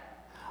yet,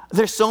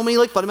 there's so many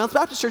like fundamentalist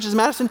Baptist churches in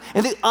Madison,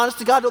 and they, honest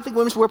to God, don't think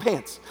women should wear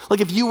pants. Like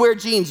if you wear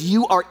jeans,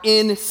 you are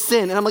in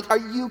sin. And I'm like, are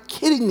you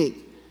kidding me?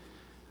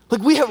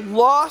 Like we have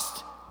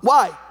lost,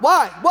 why?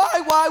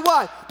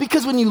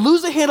 Because when you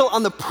lose a handle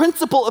on the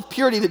principle of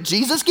purity that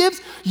Jesus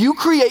gives, you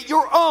create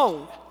your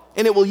own.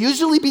 And it will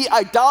usually be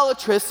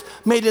idolatrous,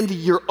 made into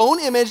your own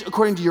image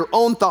according to your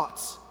own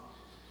thoughts.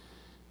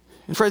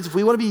 And friends, if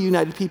we want to be a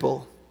united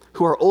people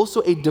who are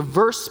also a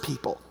diverse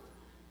people,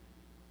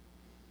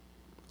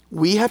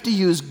 we have to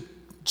use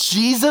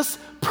Jesus'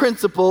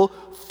 principle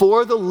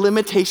for the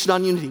limitation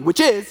on unity,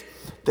 which is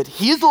that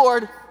he is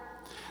Lord,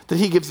 that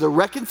he gives the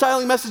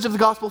reconciling message of the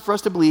gospel for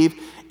us to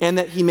believe, and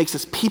that he makes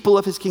us people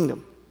of his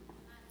kingdom.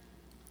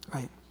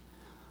 Right?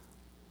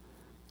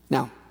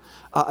 Now,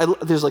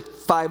 there's like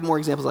 5 more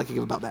examples I could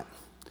give about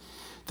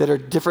that are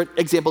different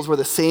examples where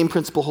the same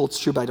principle holds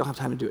true, but I don't have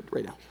time to do it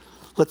right now.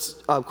 Let's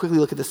quickly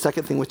look at the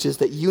second thing, which is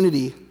that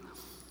unity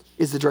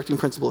is the directing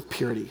principle of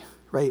purity,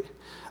 right?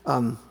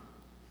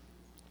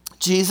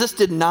 Jesus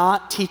did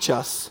not teach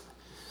us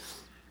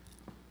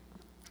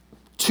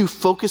to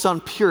focus on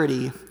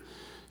purity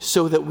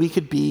so that we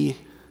could be,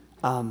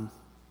 let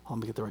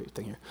me get the right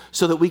thing here,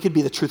 so that we could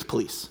be the truth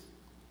police.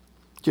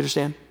 Do you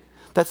understand?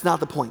 That's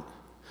not the point.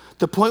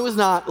 The point was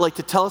not like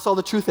to tell us all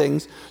the true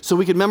things so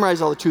we could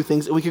memorize all the true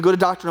things and we could go to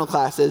doctrinal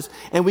classes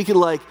and we could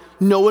like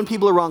know when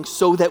people are wrong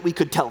so that we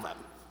could tell them.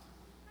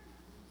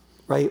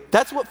 Right?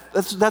 That's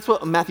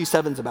what Matthew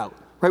 7's about,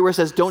 right? Where it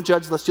says, don't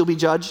judge lest you'll be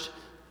judged.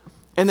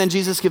 And then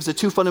Jesus gives the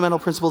 2 fundamental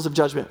principles of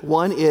judgment.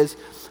 One is,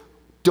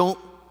 don't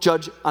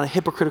judge on a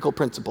hypocritical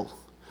principle.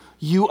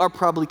 You are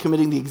probably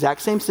committing the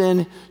exact same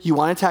sin, you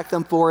want to attack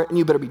them for it, and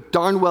you better be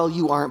darn well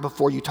you aren't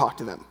before you talk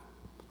to them,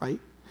 right?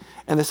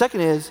 And the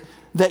second is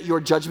that your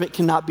judgment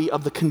cannot be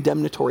of the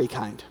condemnatory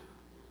kind,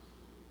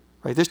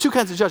 right? There's 2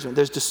 kinds of judgment.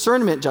 There's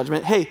discernment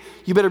judgment. Hey,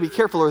 you better be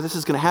careful or this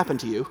is going to happen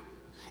to you.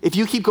 If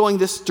you keep going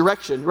this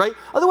direction, right?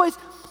 Otherwise,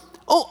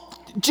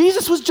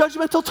 Jesus was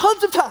judgmental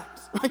tons of times.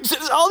 Right?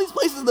 There's all these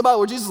places in the Bible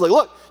where Jesus is like,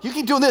 look, you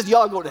keep doing this,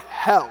 y'all go to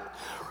hell.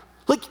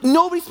 Like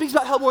nobody speaks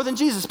about hell more than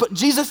Jesus, but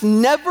Jesus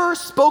never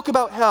spoke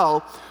about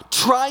hell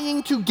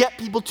trying to get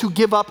people to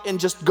give up and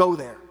just go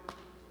there.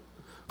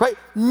 Right?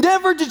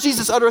 Never did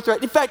Jesus utter a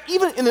threat. In fact,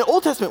 even in the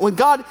Old Testament, when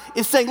God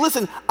is saying,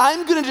 listen,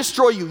 I'm going to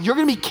destroy you. You're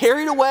going to be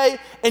carried away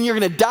and you're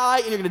going to die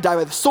and you're going to die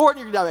by the sword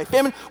and you're going to die by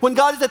famine. When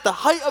God is at the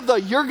height of the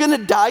you're going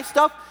to die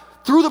stuff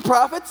through the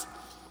prophets,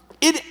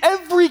 in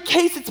every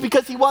case it's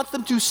because he wants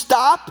them to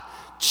stop,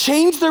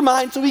 change their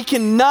mind so he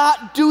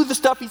cannot do the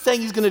stuff he's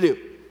saying he's going to do.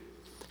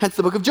 Hence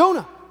the book of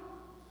Jonah.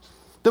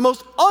 The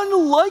most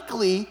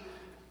unlikely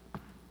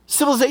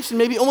civilization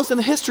maybe almost in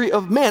the history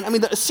of man. I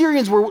mean, the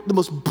Assyrians were the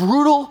most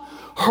brutal,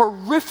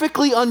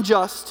 horrifically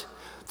unjust.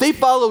 They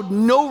followed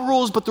no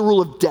rules but the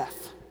rule of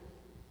death.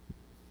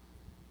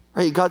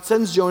 Right? God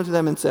sends Jonah to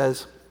them and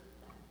says,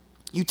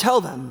 You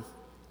tell them,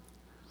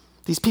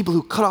 these people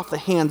who cut off the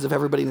hands of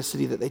everybody in the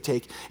city that they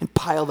take and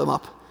pile them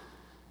up.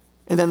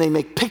 And then they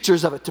make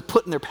pictures of it to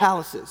put in their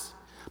palaces,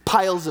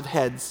 piles of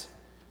heads,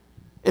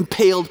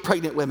 impaled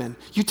pregnant women.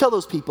 You tell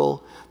those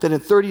people that in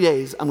 30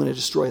 days, I'm going to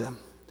destroy them.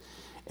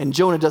 And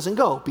Jonah doesn't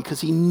go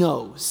because he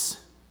knows.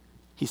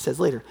 He says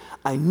later,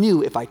 I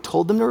knew if I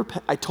told them to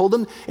repent, I told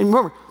them, and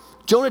remember,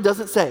 Jonah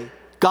doesn't say,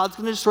 God's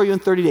going to destroy you in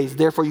 30 days,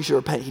 therefore you should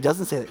repent. He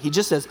doesn't say that. He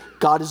just says,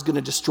 God is going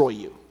to destroy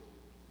you.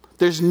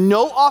 There's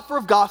no offer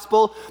of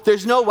gospel.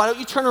 There's no, why don't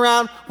you turn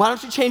around? Why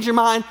don't you change your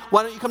mind?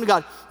 Why don't you come to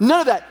God?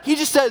 None of that. He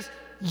just says,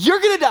 you're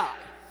going to die.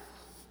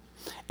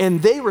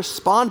 And they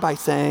respond by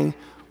saying,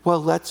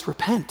 well, let's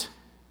repent.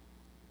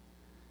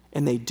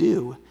 And they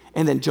do.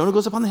 And then Jonah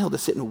goes up on the hill to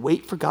sit and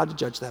wait for God to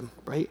judge them,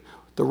 right?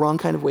 The wrong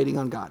kind of waiting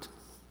on God.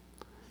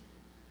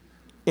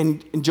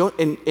 And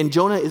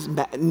Jonah is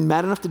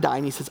mad enough to die,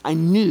 and he says, I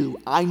knew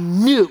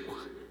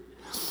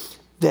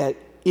that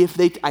if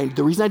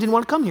the reason I didn't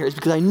want to come here is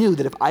because I knew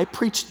that if I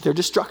preached their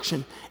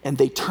destruction and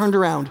they turned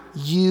around,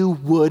 you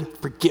would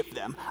forgive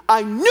them.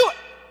 I knew it,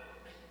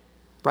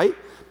 right?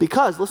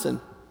 Because,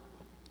 listen,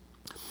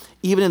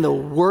 even in the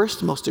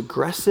worst, most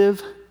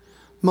aggressive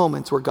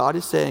moments where God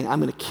is saying, I'm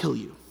going to kill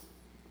you,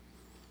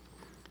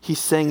 he's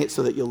saying it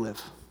so that you'll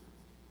live.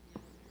 Do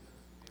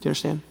you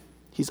understand?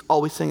 He's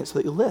always saying it so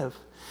that you'll live.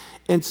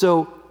 And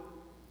so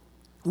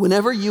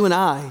whenever you and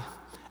I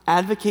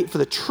advocate for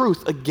the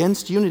truth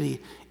against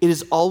unity, it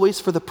is always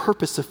for the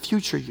purpose of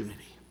future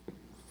unity,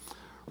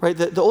 right?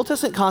 The Old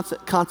Testament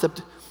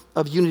concept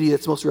of unity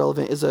that's most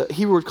relevant is a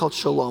Hebrew word called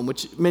shalom,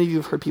 which many of you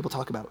have heard people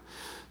talk about.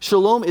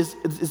 Shalom is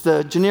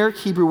the generic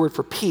Hebrew word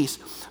for peace,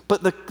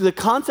 but the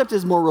concept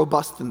is more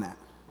robust than that,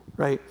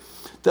 right?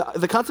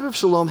 The concept of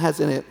shalom has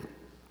in it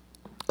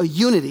a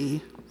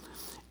unity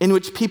in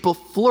which people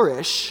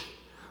flourish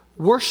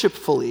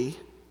worshipfully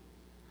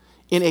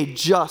in a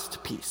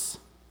just peace,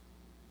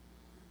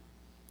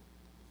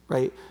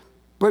 right?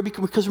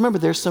 Because remember,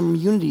 there's some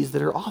unities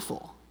that are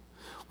awful.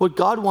 What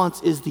God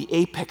wants is the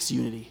apex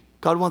unity.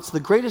 God wants the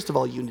greatest of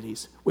all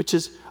unities, which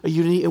is a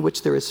unity in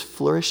which there is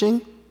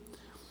flourishing,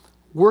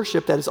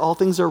 worship, that is, all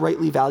things are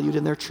rightly valued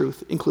in their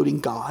truth,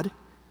 including God.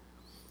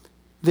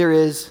 There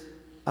is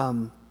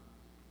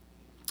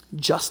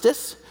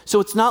justice. So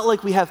it's not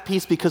like we have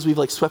peace because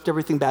we've swept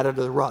everything bad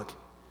under the rug.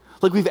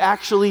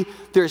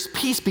 There's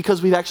peace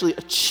because we've actually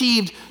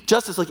achieved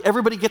justice.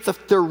 Everybody gets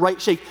their right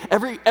shake.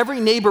 Every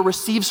neighbor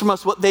receives from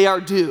us what they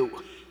are due,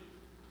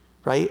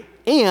 right?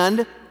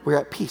 And we're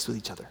at peace with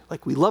each other.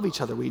 We love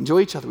each other, we enjoy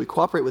each other, we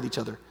cooperate with each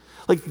other.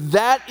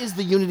 That is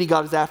the unity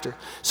God is after.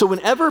 So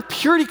whenever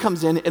purity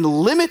comes in and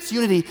limits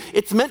unity,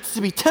 it's meant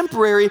to be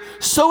temporary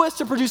so as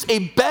to produce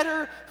a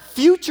better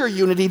future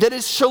unity that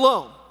is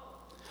shalom,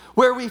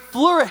 where we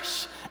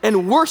flourish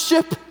and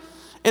worship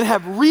and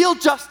have real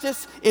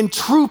justice in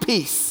true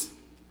peace.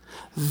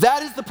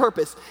 That is the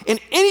purpose. And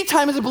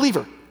anytime as a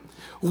believer,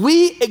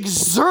 we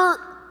exert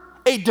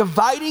a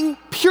dividing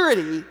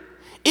purity,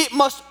 it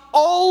must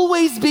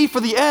always be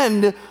for the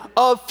end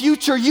of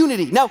future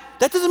unity. Now,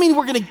 that doesn't mean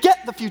we're going to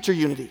get the future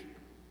unity.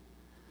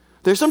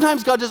 There's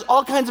sometimes God does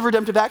all kinds of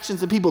redemptive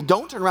actions and people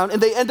don't turn around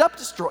and they end up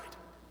destroyed.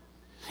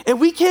 And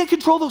we can't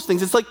control those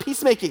things. It's like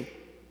peacemaking.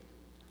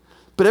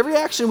 But every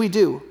action we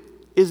do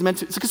is meant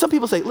to, because some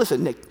people say,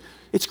 listen, Nick,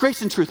 it's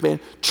grace and truth, man.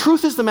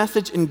 Truth is the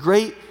message and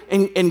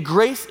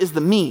grace is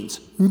the means.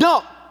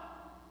 No.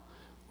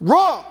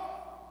 Wrong.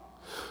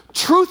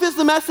 Truth is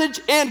the message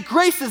and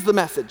grace is the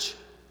message.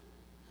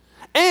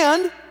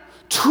 And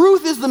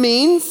truth is the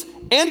means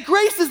and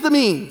grace is the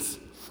means.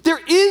 There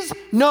is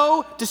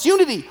no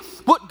disunity.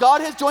 What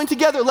God has joined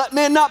together, let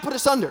man not put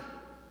asunder.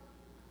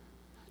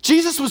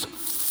 Jesus was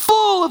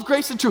full of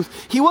grace and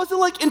truth. He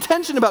wasn't in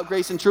tension about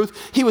grace and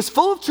truth. He was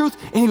full of truth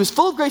and he was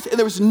full of grace, and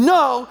there was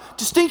no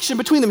distinction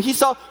between them. He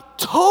saw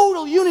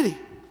total unity.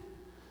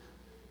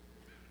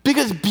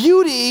 Because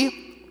beauty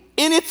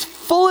in its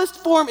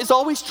fullest form is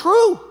always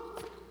true.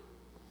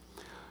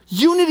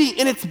 Unity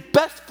in its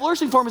best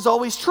flourishing form is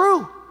always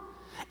true.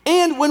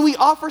 And when we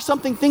offer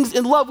things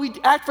in love, we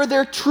act for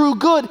their true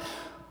good.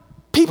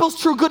 People's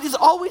true good is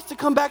always to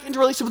come back into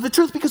relationship with the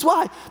truth. Because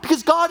why?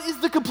 Because God is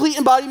the complete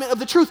embodiment of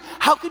the truth.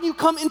 How can you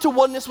come into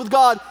oneness with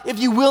God if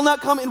you will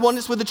not come in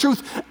oneness with the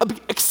truth?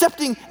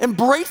 Accepting,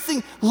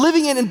 embracing,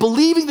 living in, and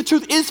believing the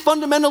truth is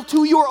fundamental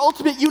to your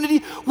ultimate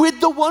unity with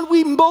the one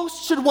we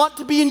most should want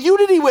to be in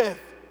unity with,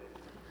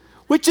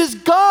 which is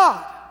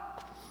God.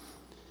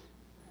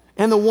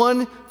 And the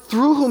one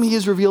through whom he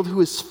is revealed, who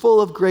is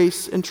full of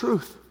grace and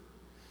truth.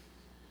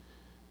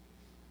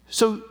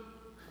 So,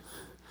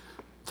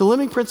 the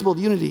limiting principle of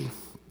unity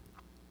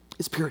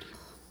is purity.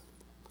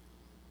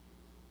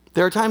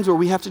 There are times where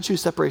we have to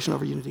choose separation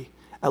over unity,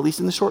 at least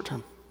in the short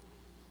term.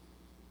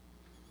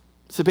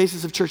 It's the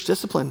basis of church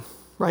discipline,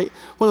 right?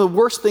 One of the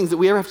worst things that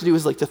we ever have to do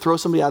is to throw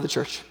somebody out of the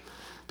church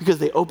because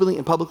they openly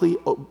and publicly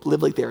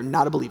live like they are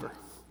not a believer.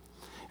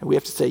 And we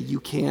have to say, you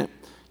can't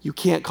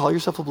call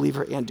yourself a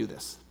believer and do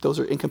this. Those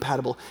are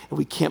incompatible, and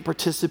we can't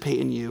participate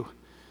in you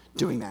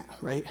doing that,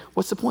 right?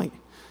 What's the point?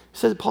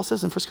 Paul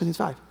says in 1 Corinthians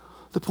 5,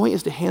 The point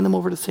is to hand them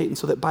over to Satan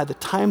so that by the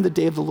time the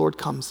day of the Lord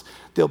comes,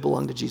 they'll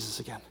belong to Jesus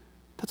again.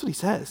 That's what he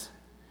says.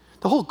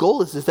 The whole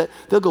goal is that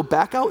they'll go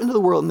back out into the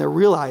world and they'll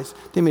realize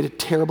they made a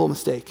terrible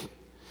mistake.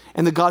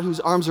 And the God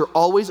whose arms are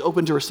always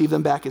open to receive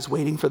them back is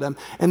waiting for them.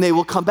 And they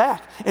will come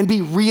back and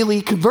be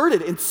really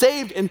converted and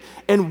saved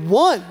and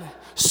won.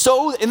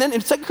 And then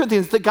in 2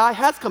 Corinthians, the guy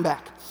has come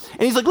back.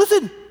 And he's like,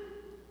 listen,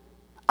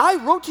 I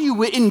wrote to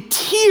you in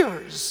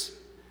tears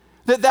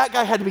that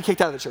guy had to be kicked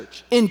out of the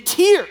church. In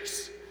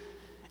tears.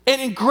 And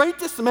in great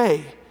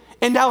dismay.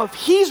 And now if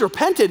he's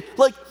repented,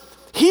 like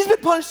he's been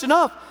punished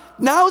enough,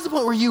 now is the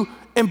point where you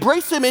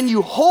embrace him and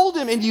you hold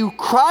him and you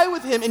cry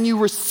with him and you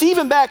receive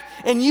him back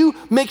and you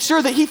make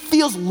sure that he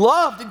feels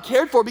loved and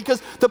cared for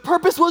because the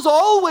purpose was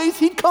always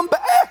he'd come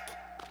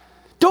back.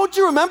 Don't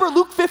you remember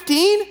Luke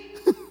 15?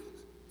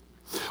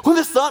 When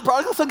the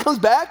prodigal son comes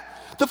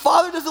back, the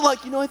father doesn't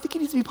I think he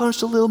needs to be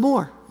punished a little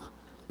more.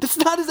 That's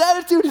not his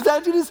attitude. His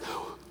attitude is,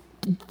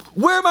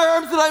 where are my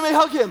arms that I may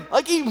hug him?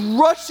 Like he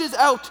rushes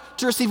out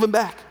to receive him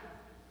back.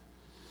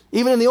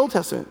 Even in the Old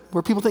Testament,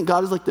 where people think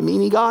God is like the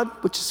meanie God,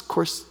 which is, of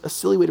course, a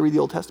silly way to read the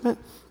Old Testament,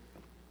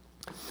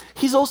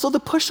 he's also the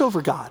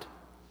pushover God.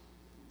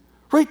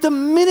 Right? The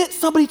minute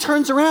somebody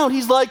turns around,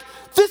 he's like,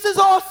 this is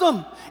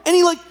awesome. And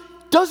he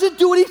doesn't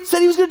do what he said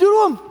he was going to do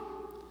to him.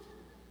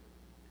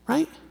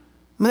 Right?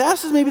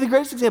 Manasseh is maybe the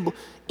greatest example.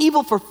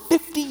 Evil for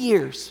 50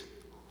 years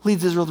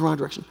leads Israel in the wrong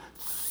direction.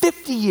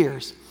 50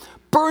 years.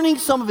 Burning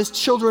some of his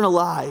children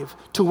alive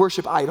to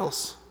worship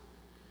idols.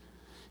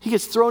 He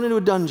gets thrown into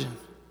a dungeon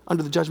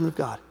under the judgment of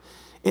God.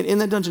 And in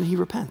that dungeon, he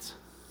repents.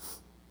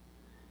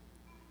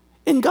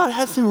 And God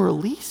has him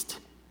released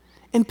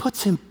and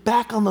puts him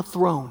back on the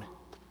throne.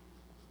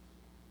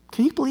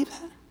 Can you believe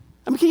that?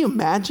 I mean, can you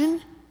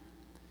imagine?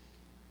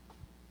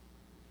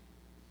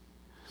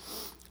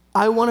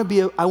 I want to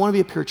be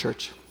a pure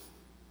church.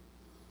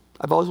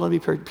 I've always wanted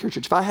to be a pure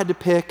church. If I had to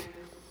pick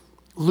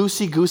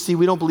loosey-goosey,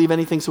 we don't believe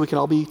anything so we can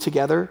all be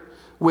together,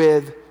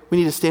 with we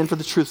need to stand for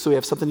the truth so we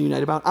have something to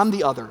unite about, I'm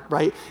the other,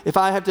 right? If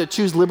I have to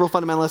choose liberal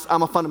fundamentalist,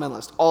 I'm a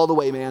fundamentalist all the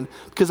way, man.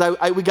 Because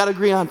we got to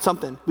agree on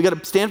something. We got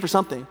to stand for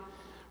something,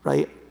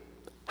 right?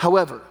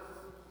 However,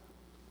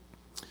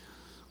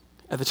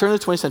 at the turn of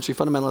the 20th century,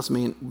 fundamentalists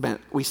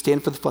meant we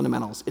stand for the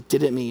fundamentals. It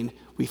didn't mean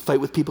we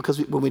fight with people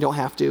when we don't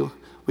have to.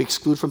 We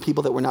exclude from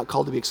people that we're not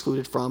called to be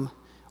excluded from,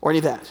 or any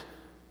of that.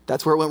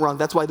 That's where it went wrong.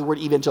 That's why the word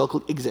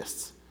evangelical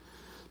exists.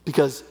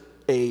 Because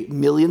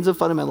millions of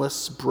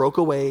fundamentalists broke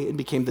away and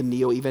became the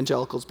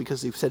neo-evangelicals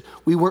because they said,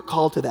 we weren't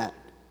called to that.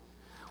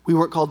 We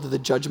weren't called to the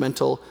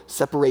judgmental,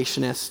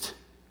 separationist.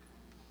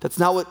 That's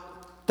not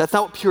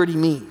what purity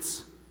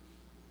means.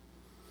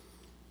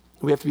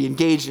 We have to be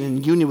engaged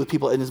in union with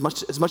people in as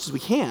much as we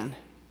can.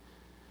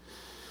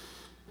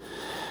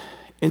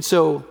 And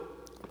so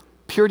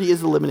purity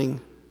is the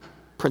limiting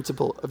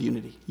principle of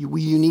unity. You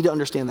need to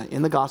understand that.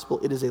 In the gospel,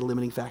 it is a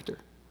limiting factor.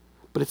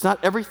 But it's not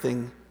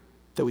everything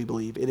that we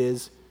believe. It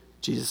is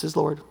Jesus is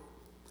Lord,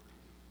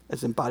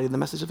 as embodied in the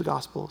message of the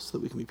gospel, so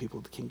that we can be people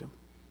of the kingdom.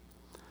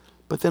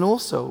 But then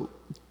also,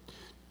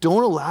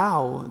 don't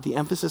allow the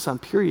emphasis on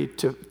purity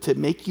to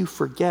make you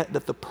forget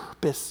that the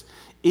purpose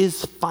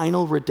is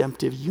final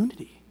redemptive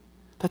unity.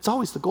 That's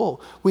always the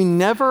goal. We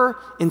never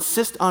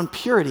insist on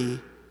purity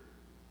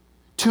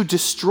to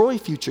destroy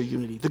future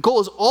unity. The goal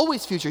is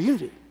always future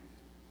unity.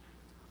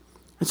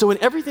 And so in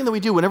everything that we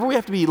do, whenever we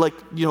have to be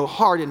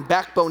hard and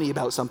backbony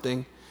about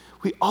something,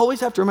 we always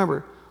have to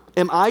remember,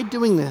 am I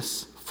doing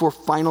this for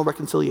final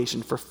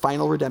reconciliation, for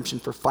final redemption,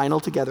 for final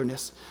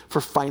togetherness,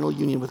 for final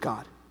union with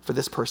God, for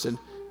this person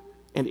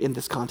and in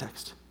this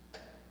context?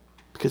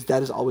 Because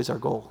that is always our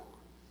goal.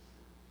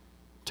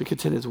 To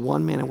contend as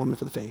one man and woman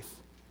for the faith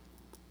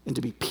and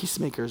to be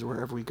peacemakers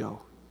wherever we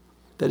go.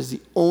 That is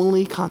the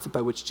only concept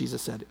by which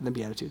Jesus said in the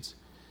Beatitudes.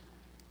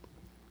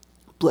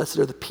 Blessed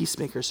are the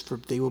peacemakers, for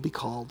they will be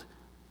called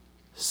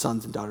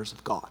sons and daughters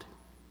of God.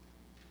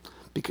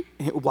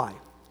 Why?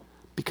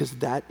 Because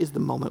that is the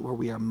moment where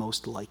we are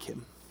most like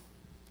him.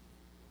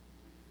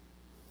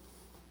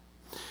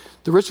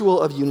 The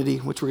ritual of unity,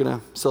 which we're going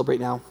to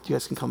celebrate now, you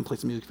guys can come and play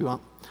some music if you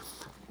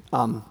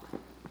want.